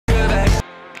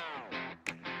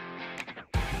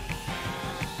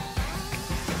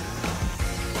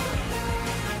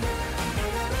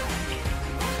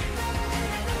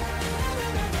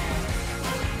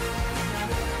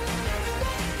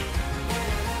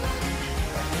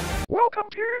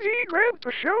Welcome to the Grandpa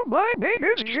Show. My name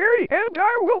is Jerry, and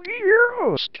I will be your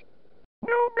host.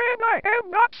 No, man, I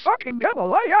am not fucking gonna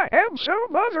lie. I am so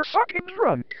motherfucking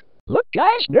drunk. Look,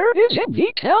 guys, nerd is in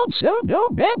the town, so no,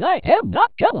 man, I am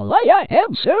not gonna lie. I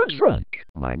am so drunk.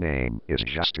 My name is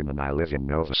Justin, and I live in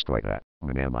Nova Scotia.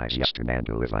 My name is Justin, and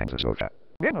I live in Minnesota.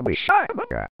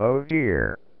 Oh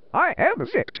dear, I am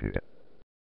evicted.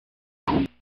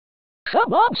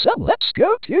 Come on, son, let's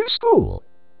go to school.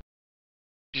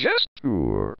 Just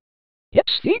tour.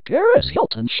 It's the Paris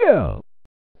Hilton Show.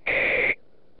 Hey,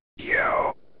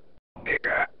 yo,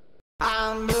 nigga.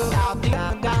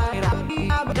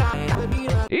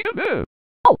 Ew,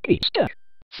 okay, stuff.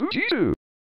 Fujitsu.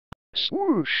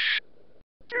 Swoosh.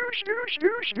 Doosh, doosh,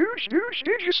 doosh, doosh, doosh,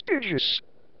 digis, digis.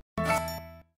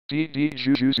 D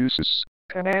juices.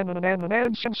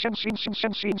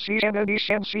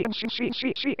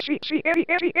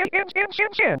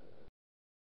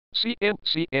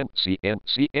 CN.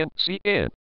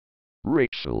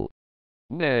 Rachel.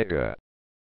 Nega.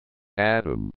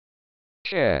 Adam.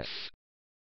 Kath.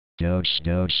 Doge.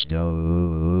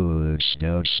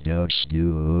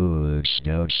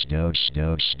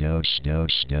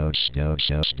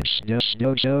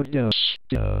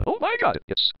 Oh my god,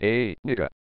 it's a nigga.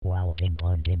 Wow, ding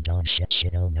dong,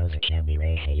 shit, oh no, the candy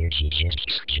ray, hey, your G,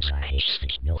 just, I hate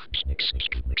six, milk, mix,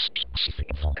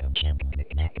 Vulcan, camping,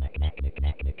 knack,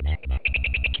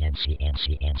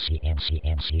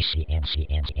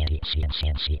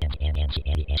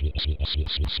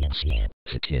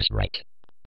 it is right.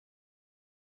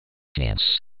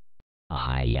 Dance. A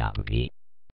high boogie.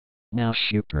 Now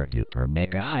super duper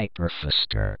mega hyper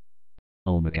fister.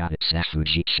 Oh my god, it's a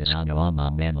Fuji Shizano mama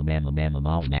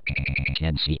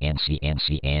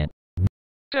NC.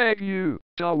 Thank you.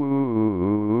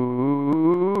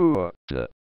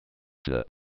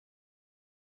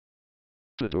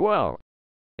 Wow.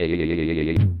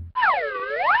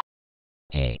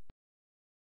 Hey.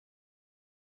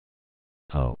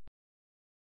 Oh.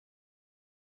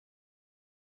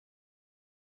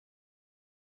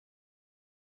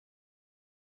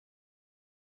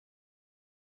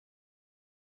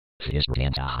 Is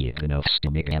Ranta Yukano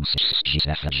Stomach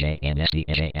MSagent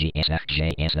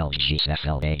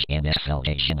NSDJSFJSLGSFLH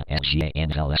NFLH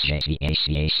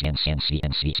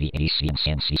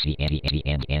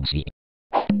LGNLSJCACNCCNCCACNCCNC.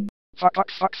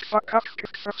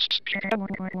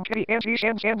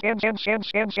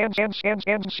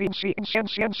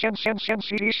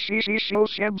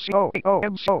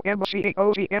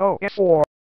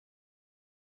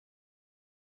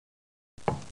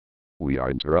 We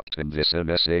are interrupting this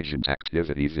MSagent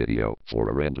activity video for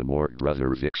a random or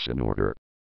other eviction order.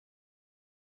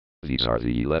 These are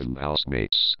the 11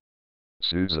 housemates.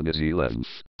 Susan is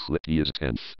 11th, Clippy is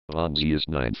 10th, Bonzi is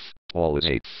 9th, Paul is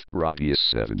 8th, Robbie is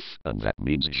 7th, and that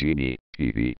means Jeannie,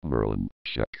 Phoebe, Merlin,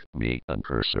 Chuck, me, and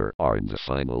Cursor are in the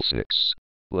final 6.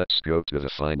 Let's go to the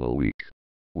final week.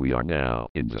 We are now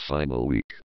in the final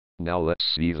week. Now let's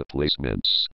see the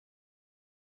placements.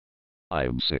 I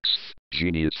am 6th,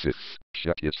 Jeannie is 5th,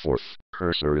 Chuck is 4th,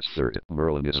 Cursor is 3rd,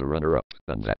 Merlin is a runner-up,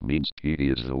 and that means Petey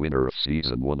is the winner of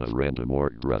Season 1 of Random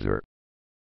Org Brother.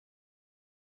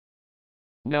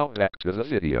 Now back to the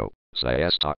video.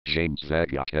 Sayastok James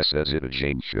Vagaka says it a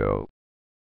James show.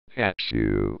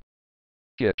 Hachu.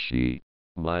 Getchi.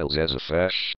 Miles as a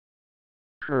fash.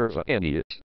 Curva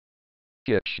Eniot.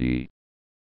 Getchi.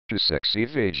 To sexy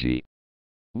veggie.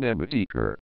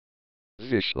 Nemedeeker.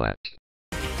 Vishlat.